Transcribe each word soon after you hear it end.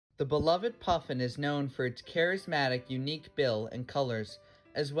The beloved puffin is known for its charismatic, unique bill and colors,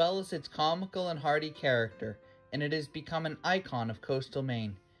 as well as its comical and hardy character, and it has become an icon of coastal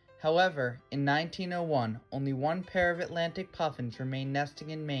Maine. However, in 1901, only one pair of Atlantic puffins remained nesting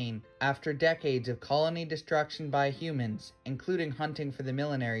in Maine after decades of colony destruction by humans, including hunting for the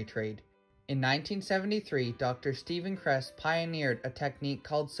millinery trade. In 1973, Dr. Stephen Kress pioneered a technique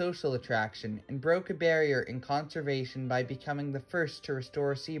called social attraction and broke a barrier in conservation by becoming the first to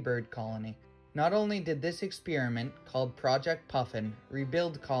restore a seabird colony. Not only did this experiment, called Project Puffin,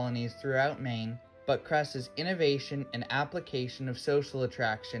 rebuild colonies throughout Maine, but Kress's innovation and application of social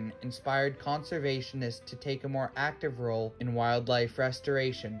attraction inspired conservationists to take a more active role in wildlife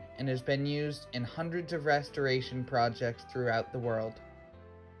restoration and has been used in hundreds of restoration projects throughout the world.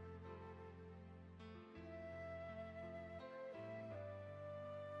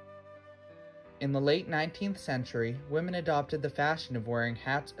 In the late 19th century, women adopted the fashion of wearing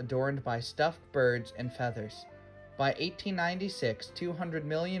hats adorned by stuffed birds and feathers. By 1896, 200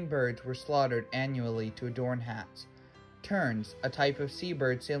 million birds were slaughtered annually to adorn hats. Terns, a type of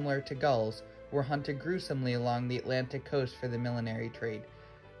seabird similar to gulls, were hunted gruesomely along the Atlantic coast for the millinery trade.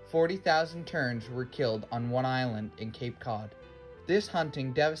 40,000 terns were killed on one island in Cape Cod. This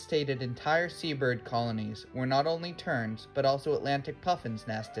hunting devastated entire seabird colonies, where not only terns, but also Atlantic puffins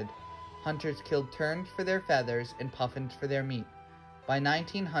nested. Hunters killed terns for their feathers and puffins for their meat. By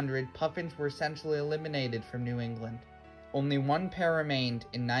 1900, puffins were essentially eliminated from New England. Only one pair remained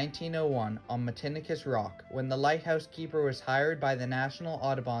in 1901 on Matinicus Rock when the lighthouse keeper was hired by the National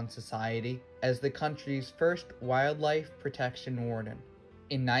Audubon Society as the country's first wildlife protection warden.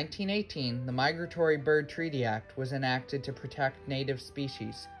 In 1918, the Migratory Bird Treaty Act was enacted to protect native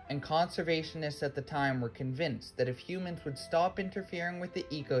species, and conservationists at the time were convinced that if humans would stop interfering with the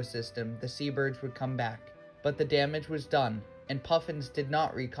ecosystem, the seabirds would come back. But the damage was done, and puffins did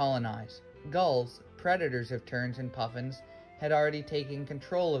not recolonize. Gulls, predators of terns and puffins, had already taken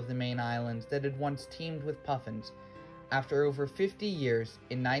control of the Maine islands that had once teemed with puffins. After over 50 years,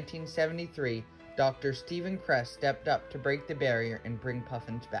 in 1973, Dr. Stephen Kress stepped up to break the barrier and bring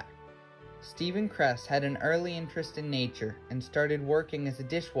puffins back. Stephen Kress had an early interest in nature and started working as a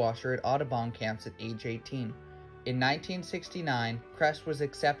dishwasher at Audubon camps at age 18. In 1969, Kress was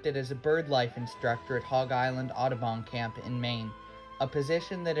accepted as a bird life instructor at Hog Island Audubon Camp in Maine, a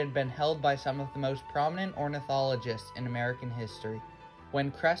position that had been held by some of the most prominent ornithologists in American history. When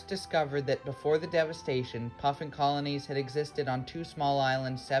Kress discovered that before the devastation, puffin colonies had existed on two small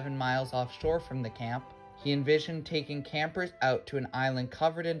islands 7 miles offshore from the camp, he envisioned taking campers out to an island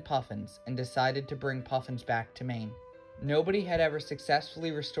covered in puffins and decided to bring puffins back to Maine. Nobody had ever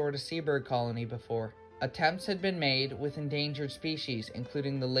successfully restored a seabird colony before. Attempts had been made with endangered species,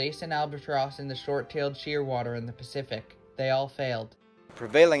 including the lace and albatross and the short-tailed shearwater in the Pacific. They all failed. The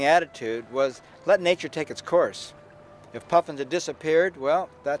prevailing attitude was, let nature take its course. If puffins had disappeared, well,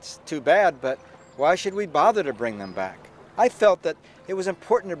 that's too bad, but why should we bother to bring them back? I felt that it was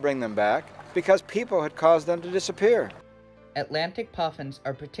important to bring them back because people had caused them to disappear. Atlantic puffins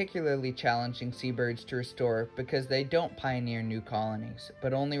are particularly challenging seabirds to restore because they don't pioneer new colonies,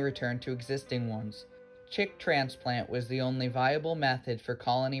 but only return to existing ones. Chick transplant was the only viable method for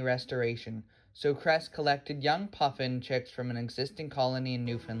colony restoration, so Kress collected young puffin chicks from an existing colony in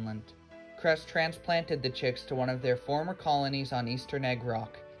Newfoundland. Kress transplanted the chicks to one of their former colonies on Eastern Egg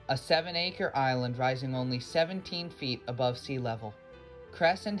Rock, a 7-acre island rising only 17 feet above sea level.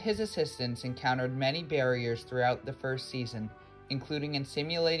 Kress and his assistants encountered many barriers throughout the first season, including in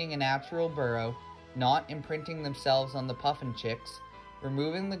simulating a natural burrow, not imprinting themselves on the puffin chicks,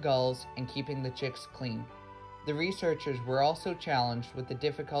 removing the gulls, and keeping the chicks clean. The researchers were also challenged with the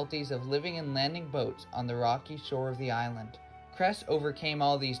difficulties of living in landing boats on the rocky shore of the island. Kress overcame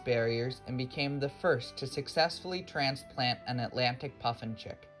all these barriers and became the first to successfully transplant an Atlantic puffin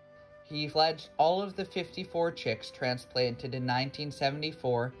chick. He fledged all of the 54 chicks transplanted in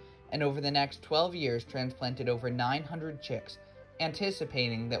 1974, and over the next 12 years transplanted over 900 chicks,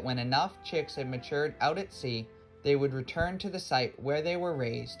 anticipating that when enough chicks had matured out at sea, they would return to the site where they were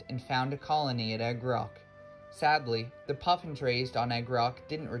raised and found a colony at Egg Rock. Sadly, the puffins raised on Egg Rock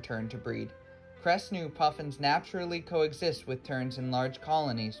didn't return to breed. Kress knew puffins naturally coexist with terns in large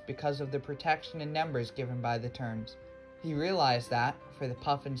colonies because of the protection in numbers given by the terns. He realized that, for the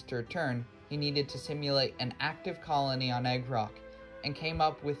puffins to return, he needed to simulate an active colony on Egg Rock, and came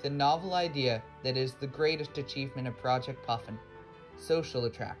up with the novel idea that is the greatest achievement of Project Puffin: social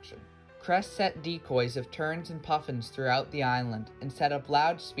attraction. Kress set decoys of terns and puffins throughout the island and set up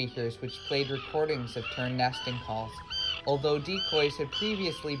loudspeakers which played recordings of tern nesting calls. Although decoys had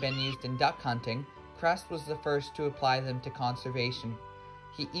previously been used in duck hunting, Kress was the first to apply them to conservation.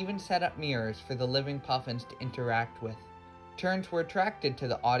 He even set up mirrors for the living puffins to interact with. Terns were attracted to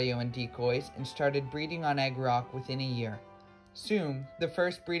the audio and decoys and started breeding on Egg Rock within a year. Soon, the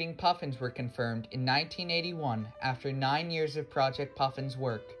first breeding puffins were confirmed in 1981 after 9 years of Project Puffin's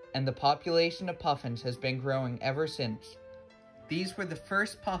work, and the population of puffins has been growing ever since. These were the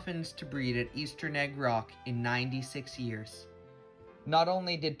first puffins to breed at Eastern Egg Rock in 96 years. Not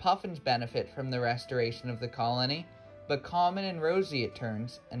only did puffins benefit from the restoration of the colony, but common and roseate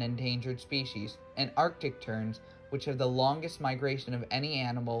terns, an endangered species, and Arctic terns, which have the longest migration of any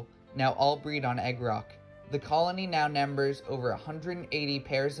animal, now all breed on Egg Rock. The colony now numbers over 180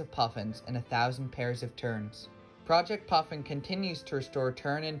 pairs of puffins and 1,000 pairs of terns. Project Puffin continues to restore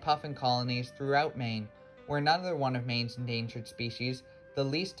tern and puffin colonies throughout Maine, where another one of Maine's endangered species, the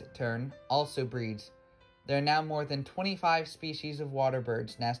least tern, also breeds. There are now more than 25 species of water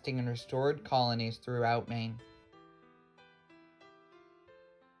birds nesting in restored colonies throughout Maine.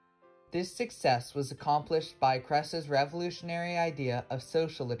 This success was accomplished by Cress's revolutionary idea of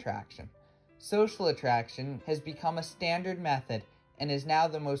social attraction. Social attraction has become a standard method and is now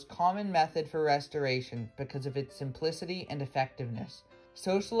the most common method for restoration because of its simplicity and effectiveness.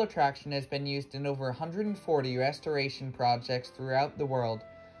 Social attraction has been used in over 140 restoration projects throughout the world,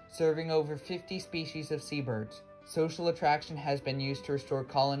 serving over 50 species of seabirds. Social attraction has been used to restore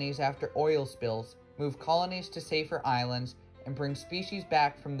colonies after oil spills, move colonies to safer islands, and bring species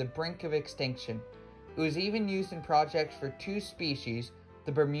back from the brink of extinction. It was even used in projects for 2 species,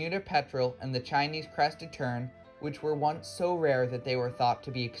 the Bermuda petrel and the Chinese crested tern, which were once so rare that they were thought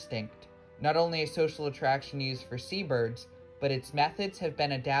to be extinct. Not only is social attraction used for seabirds, but its methods have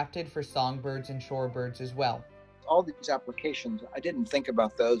been adapted for songbirds and shorebirds as well. All these applications, I didn't think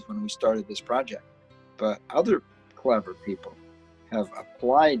about those when we started this project, but other clever people have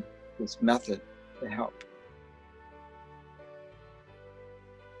applied this method to help.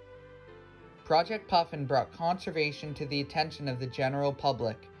 Project Puffin brought conservation to the attention of the general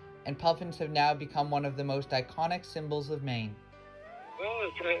public, and puffins have now become one of the most iconic symbols of Maine. Well,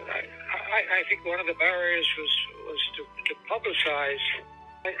 I think one of the barriers was to publicize.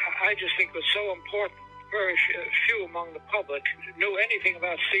 I just think it was so important. Very few among the public knew anything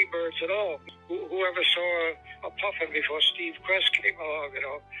about seabirds at all. Whoever saw a puffin before Steve Kress came along, it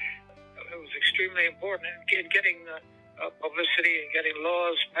was extremely important in getting publicity and getting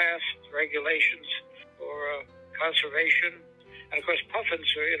laws passed, regulations for conservation. And of course, puffins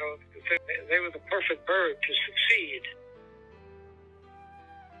are, they were the perfect bird to succeed.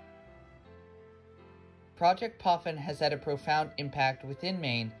 Project Puffin has had a profound impact within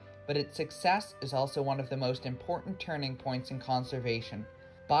Maine, but its success is also one of the most important turning points in conservation.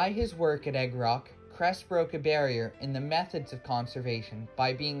 By his work at Egg Rock, Kress broke a barrier in the methods of conservation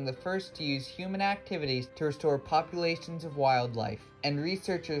by being the first to use human activities to restore populations of wildlife, and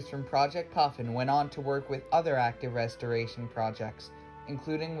researchers from Project Puffin went on to work with other active restoration projects,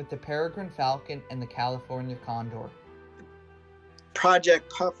 including with the peregrine falcon and the California condor.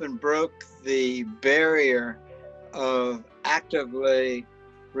 Project Puffin broke the barrier of actively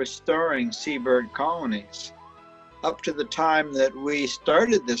restoring seabird colonies. Up to the time that we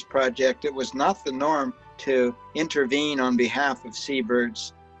started this project, it was not the norm to intervene on behalf of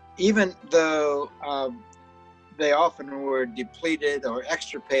seabirds, even though they often were depleted or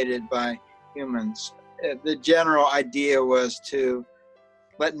extirpated by humans. The general idea was to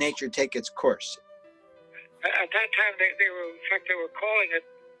let nature take its course. At that time, they were calling it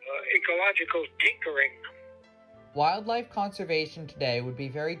ecological tinkering. Wildlife conservation today would be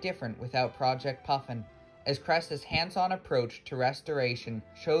very different without Project Puffin, as Kress's hands-on approach to restoration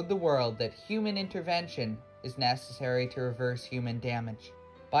showed the world that human intervention is necessary to reverse human damage.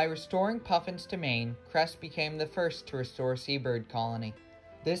 By restoring puffins to Maine, Kress became the first to restore seabird colony.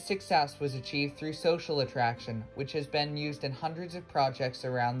 This success was achieved through social attraction, which has been used in hundreds of projects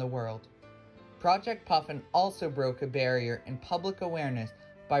around the world. Project Puffin also broke a barrier in public awareness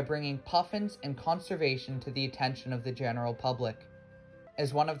by bringing puffins and conservation to the attention of the general public.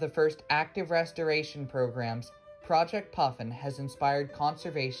 As one of the first active restoration programs, Project Puffin has inspired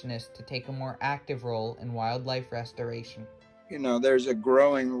conservationists to take a more active role in wildlife restoration. There's a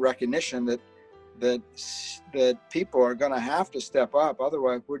growing recognition that people are going to have to step up,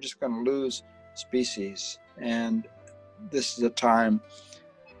 otherwise we're just going to lose species. And this is a time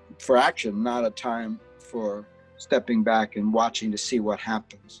for action, not a time for stepping back and watching to see what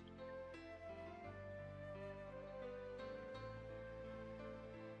happens.